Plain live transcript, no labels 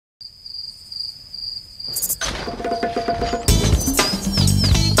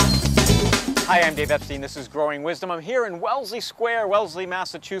Hi, I'm Dave Epstein. This is Growing Wisdom. I'm here in Wellesley Square, Wellesley,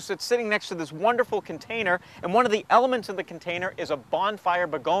 Massachusetts, sitting next to this wonderful container, and one of the elements in the container is a Bonfire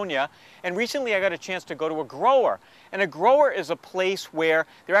Begonia. And recently I got a chance to go to a grower. And a grower is a place where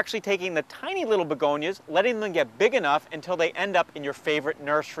they're actually taking the tiny little begonias, letting them get big enough until they end up in your favorite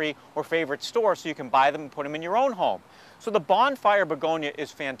nursery or favorite store so you can buy them and put them in your own home. So the Bonfire Begonia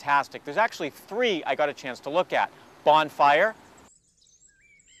is fantastic. There's actually three I got a chance to look at. Bonfire,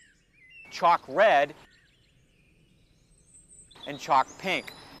 Chalk Red, and Chalk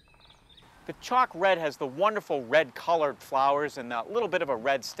Pink. The Chalk Red has the wonderful red colored flowers and a little bit of a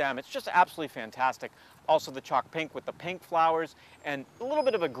red stem. It's just absolutely fantastic. Also the Chalk Pink with the pink flowers and a little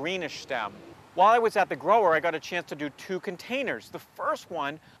bit of a greenish stem. While I was at the grower, I got a chance to do two containers. The first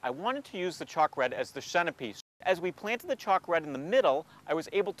one, I wanted to use the Chalk Red as the centerpiece. As we planted the Chalk Red in the middle, I was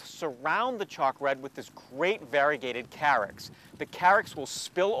able to surround the Chalk Red with this great variegated carex. The carex will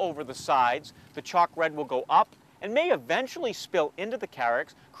spill over the sides, the Chalk Red will go up, and may eventually spill into the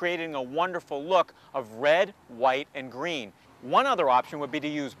carex, creating a wonderful look of red, white, and green. One other option would be to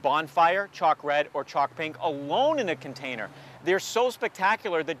use Bonfire, Chalk Red, or Chalk Pink alone in a container. They're so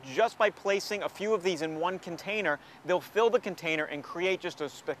spectacular that just by placing a few of these in one container, they'll fill the container and create just a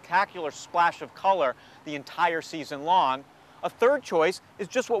spectacular splash of color the entire season long. A third choice is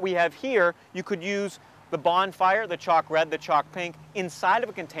just what we have here. You could use the Bonfire, the Chalk Red, the Chalk Pink inside of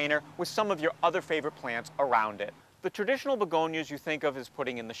a container with some of your other favorite plants around it. The traditional begonias you think of as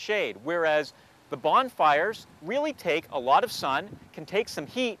putting in the shade, whereas the Bonfires really take a lot of sun, can take some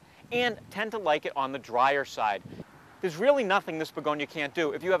heat, and tend to like it on the drier side. There's really nothing this begonia can't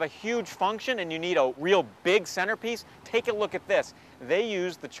do. If you have a huge function and you need a real big centerpiece, take a look at this. They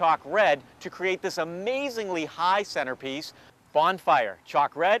use the Chalk Red to create this amazingly high centerpiece. Bonfire,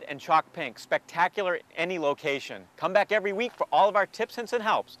 Chalk Red, and Chalk Pink. Spectacular any location. Come back every week for all of our tips, hints, and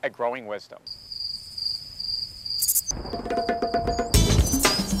helps at Growing Wisdom.